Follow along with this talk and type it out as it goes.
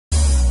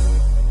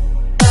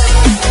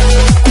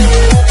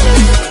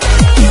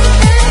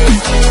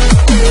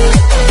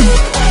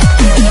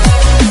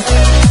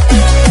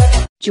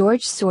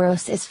George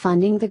Soros is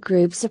funding the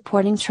group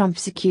supporting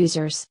Trump's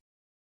accusers.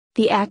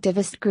 The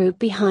activist group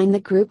behind the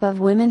group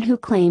of women who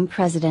claim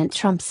President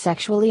Trump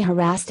sexually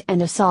harassed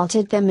and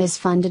assaulted them is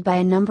funded by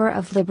a number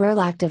of liberal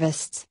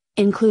activists,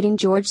 including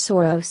George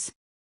Soros.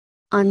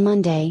 On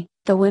Monday,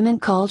 the women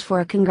called for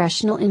a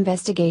congressional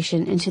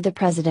investigation into the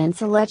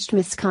president's alleged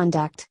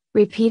misconduct,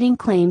 repeating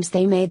claims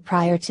they made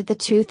prior to the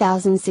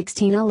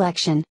 2016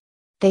 election.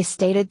 They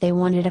stated they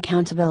wanted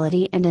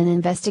accountability and an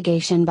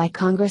investigation by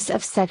Congress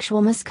of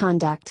sexual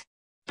misconduct.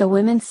 The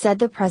women said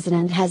the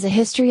president has a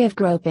history of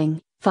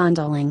groping,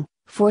 fondling,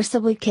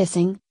 forcibly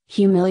kissing,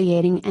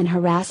 humiliating and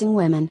harassing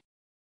women.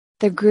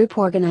 The group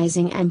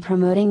organizing and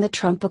promoting the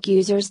Trump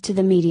accusers to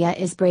the media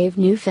is Brave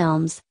New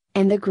Films,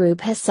 and the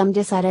group has some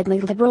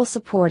decidedly liberal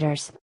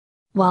supporters.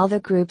 While the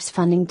group's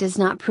funding does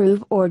not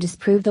prove or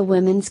disprove the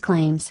women's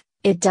claims,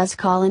 it does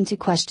call into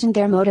question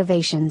their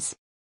motivations.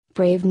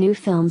 Brave New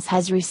Films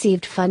has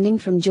received funding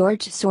from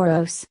George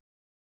Soros.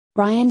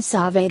 Ryan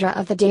Saavedra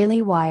of the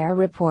Daily Wire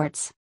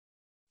reports.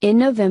 In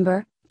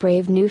November,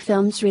 Brave New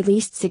Films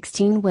released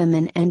 16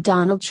 Women and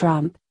Donald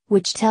Trump,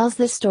 which tells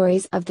the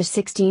stories of the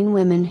 16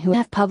 women who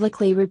have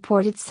publicly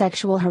reported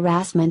sexual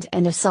harassment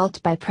and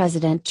assault by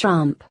President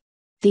Trump.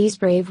 These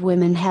brave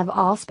women have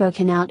all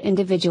spoken out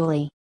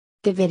individually.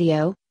 The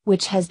video,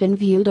 which has been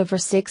viewed over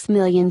 6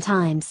 million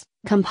times,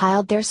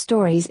 compiled their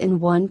stories in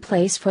one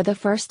place for the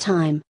first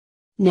time.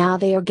 Now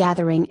they are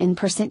gathering in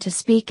person to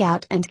speak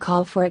out and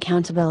call for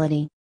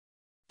accountability.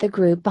 The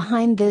group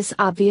behind this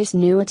obvious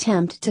new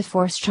attempt to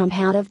force Trump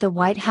out of the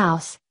White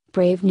House,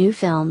 Brave New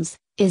Films,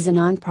 is a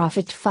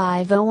nonprofit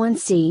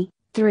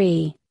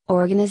 501c3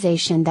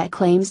 organization that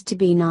claims to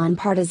be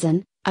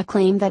nonpartisan, a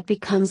claim that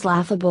becomes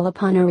laughable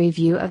upon a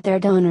review of their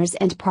donors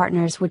and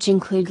partners, which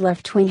include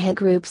left-wing hit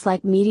groups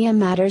like Media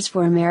Matters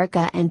for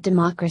America and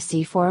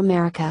Democracy for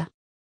America.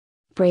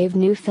 Brave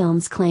New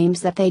Films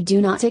claims that they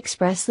do not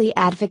expressly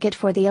advocate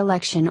for the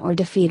election or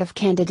defeat of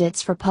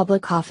candidates for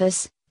public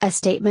office, a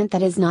statement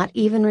that is not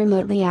even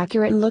remotely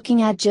accurate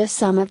looking at just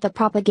some of the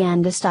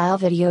propaganda-style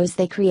videos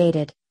they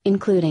created,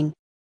 including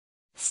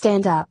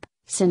 "Stand Up,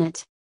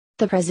 Senate.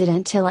 The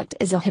President-elect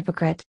is a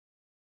hypocrite.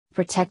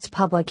 Protect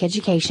Public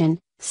Education,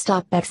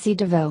 Stop Betsy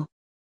DeVos.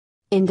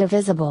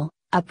 Indivisible,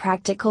 a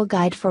practical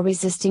guide for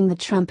resisting the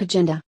Trump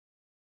agenda.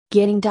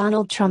 Getting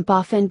Donald Trump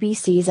off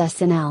NBC's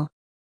SNL."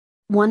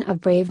 One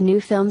of Brave New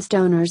Films'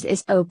 donors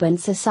is Open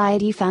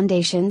Society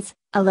Foundations,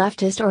 a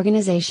leftist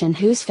organization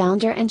whose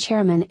founder and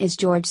chairman is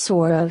George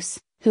Soros,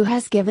 who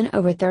has given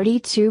over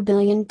 $32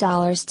 billion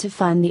to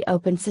fund the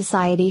Open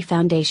Society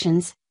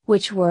Foundations,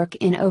 which work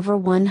in over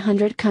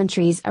 100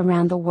 countries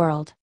around the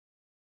world.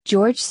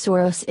 George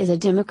Soros is a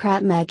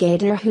Democrat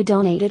mega-donor who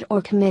donated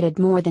or committed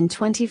more than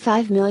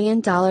 $25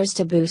 million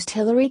to boost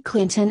Hillary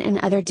Clinton and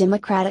other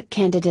Democratic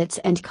candidates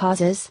and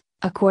causes,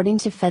 according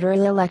to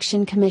Federal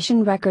Election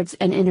Commission records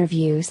and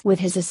interviews with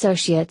his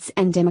associates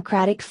and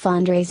Democratic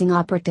fundraising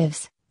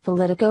operatives,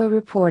 Politico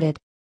reported.